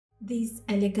This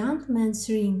elegant men's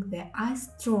ring, the Ice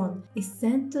Throne, is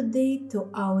sent today to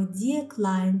our dear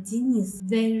client Denise.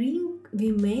 The ring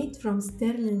we made from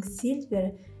sterling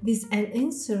silver with an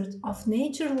insert of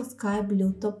natural sky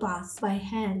blue topaz by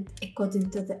hand, according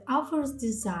to the author's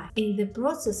design. In the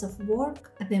process of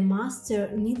work, the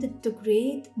master needed to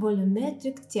create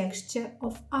volumetric texture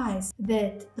of ice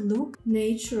that looked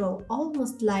natural,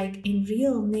 almost like in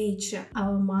real nature.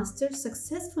 Our master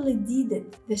successfully did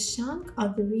it. The shank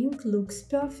of the ring looks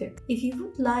perfect. If you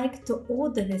would like to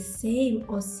order the same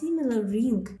or similar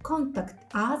ring,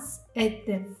 contact us at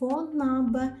the phone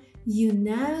number you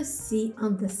now see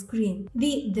on the screen.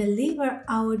 We deliver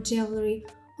our jewelry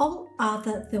all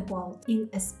over the world in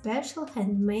a special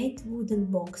handmade wooden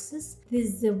boxes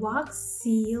with the wax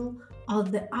seal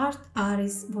of the Art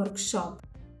Aris workshop.